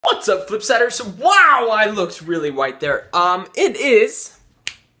What's up, Flipsetters? Wow, I looked really white there. It is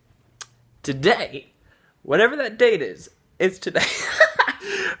today. Whatever that date is, it's today.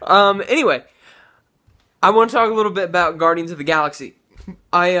 Anyway, I want to talk a little bit about Guardians of the Galaxy.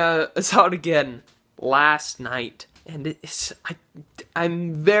 I saw it again last night, and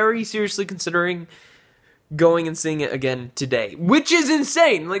I'm very seriously considering going and seeing it again today, which is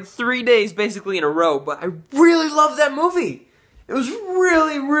insane. Like 3 days basically in a row, but I really love that movie. It was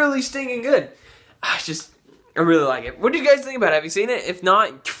really, really stinking good. I really like it. What do you guys think about it? Have you seen it? If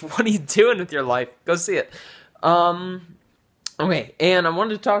not, what are you doing with your life? Go see it. Okay, and I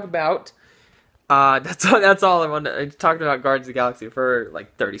wanted to talk about, that's all I wanted. I talked about Guardians of the Galaxy for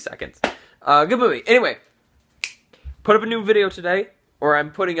like 30 seconds. Good movie. Anyway, put up a new video today, or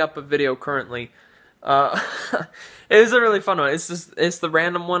I'm putting up a video currently. It is a really fun one. It's the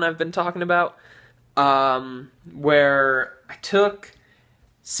random one I've been talking about, where I took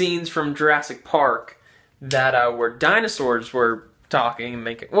scenes from Jurassic Park that where dinosaurs were talking and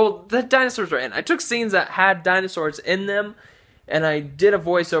making. Well, the dinosaurs were in. I took scenes that had dinosaurs in them, and I did a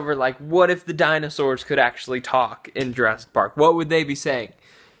voiceover like, what if the dinosaurs could actually talk in Jurassic Park? What would they be saying?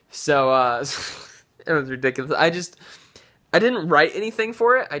 So, it was ridiculous. I didn't write anything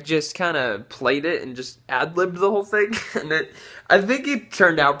for it. I just kind of played it and just ad-libbed the whole thing. And I think it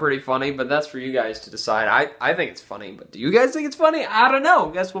turned out pretty funny, but that's for you guys to decide. I think it's funny, but do you guys think it's funny? I don't know.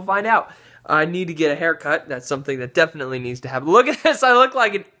 Guess we'll find out. I need to get a haircut. That's something that definitely needs to happen. Look at this. I look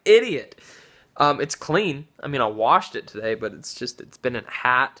like an idiot. It's clean. I mean, I washed it today, but it's been in a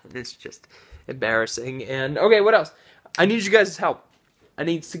hat, and it's just embarrassing. And, okay, what else? I need you guys' help. I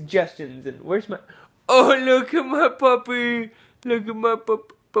need suggestions, and where's my... Oh, look at my puppy. Look at my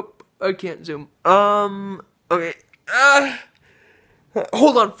puppy. I can't zoom. Okay.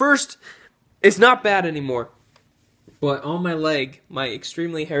 Hold on. First, it's not bad anymore. But on my leg, my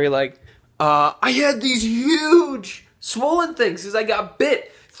extremely hairy leg, I had these huge swollen things because I got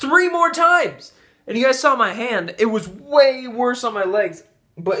bit 3 more times. And you guys saw my hand. It was way worse on my legs.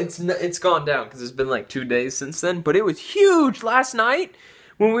 But it's gone down because it's been like 2 days since then. But it was huge last night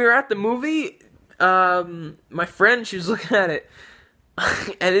when we were at the movie. My friend, she was looking at it,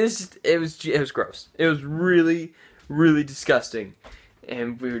 and it was gross. It was really, really disgusting.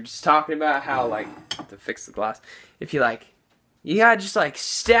 And we were just talking about how, like, to fix the glass, if you gotta just, like,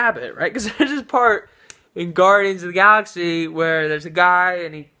 stab it, right? Because there's this part in Guardians of the Galaxy where there's a guy,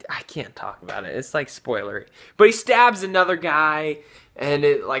 and I can't talk about it. It's, like, spoilery. But he stabs another guy, and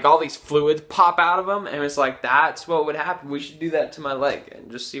all these fluids pop out of him, and it's like, that's what would happen. We should do that to my leg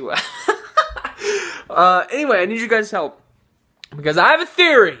and just see what anyway, I need you guys' help, because I have a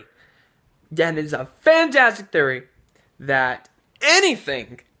theory, and it's a fantastic theory, that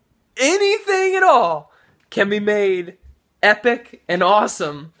anything at all can be made epic and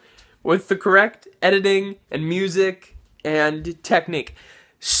awesome with the correct editing and music and technique.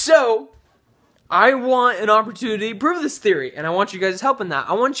 So, I want an opportunity to prove this theory, and I want you guys' help in that.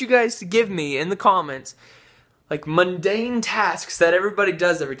 I want you guys to give me, in the comments, like, mundane tasks that everybody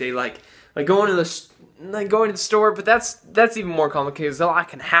does every day, like going to the store, but that's even more complicated because a lot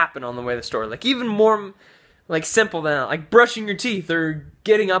can happen on the way to the store. Like even more like simple than that, like brushing your teeth or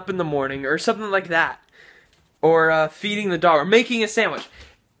getting up in the morning or something like that, or feeding the dog or making a sandwich.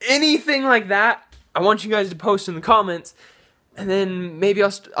 Anything like that, I want you guys to post in the comments, and then maybe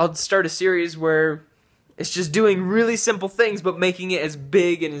I'll start a series where it's just doing really simple things but making it as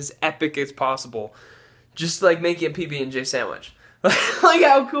big and as epic as possible. Just like making a PB&J sandwich. Like,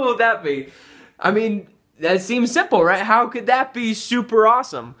 how cool would that be? I mean, that seems simple, right? How could that be super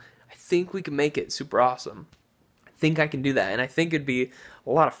awesome? I think we can make it super awesome. I think I can do that, and I think it'd be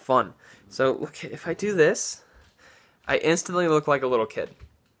a lot of fun. So, look, if I do this, I instantly look like a little kid.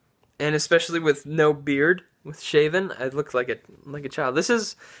 And especially with no beard, with shaven, I look like a child. This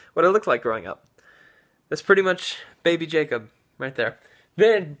is what I looked like growing up. That's pretty much baby Jacob right there.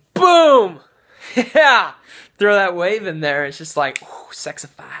 Then, boom! Yeah! Throw that wave in there, it's just like, ooh,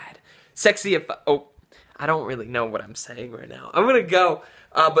 sexified. Sexyified. Oh, I don't really know what I'm saying right now. I'm gonna go,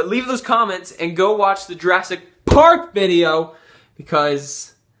 but leave those comments and go watch the Jurassic Park video,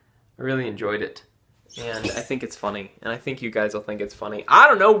 because I really enjoyed it. And I think it's funny, and I think you guys will think it's funny. I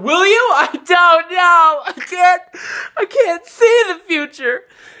don't know, will you? I don't know! I can't see the future.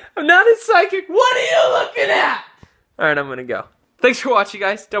 I'm not a psychic. What are you looking at? Alright, I'm gonna go. Thanks for watching,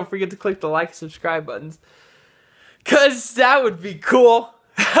 guys. Don't forget to click the like and subscribe buttons, because that would be cool.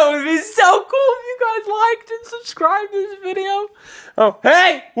 That would be so cool if you guys liked and subscribed to this video. Oh,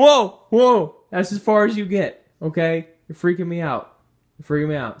 hey! Whoa! That's as far as you get, okay? You're freaking me out. You're freaking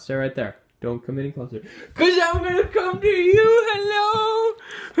me out. Stay right there. Don't come any closer, because I'm going to come to you. Hello!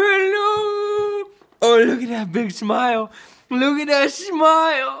 Oh, look at that big smile. Look at that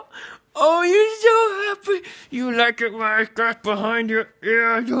smile. Oh, you're so happy. You like it when I got behind your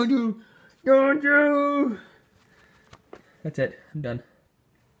ear, don't you? Don't you? That's it. I'm done.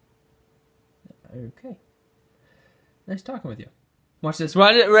 Okay. Nice talking with you. Watch this.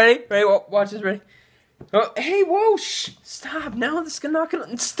 Ready? Ready? Watch this. Ready? Oh, hey, whoa, shh. Stop. Now this is not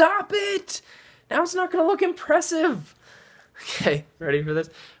gonna... Stop it. Now it's not gonna look impressive. Okay. Ready for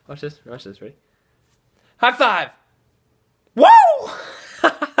this? Watch this. Watch this. Ready? High five. Whoa!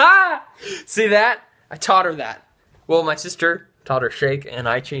 See that? I taught her that. Well, my sister taught her shake, and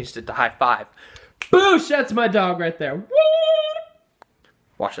I changed it to high five. Boosh! That's my dog right there. Woo!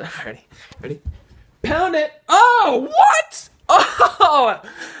 Watch that. Ready? Ready? Pound it. Oh, what? Oh!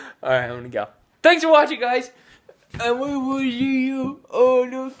 Alright, I'm gonna go. Thanks for watching, guys. And we will see you. Oh,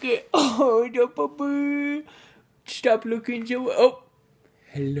 look at. Oh, the puppy. Stop looking so. Oh.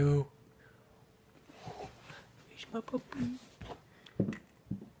 Hello. Here's my puppy.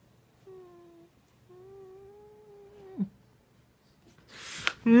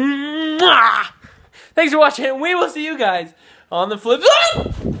 Mwah! Thanks for watching, and we will see you guys on the flip.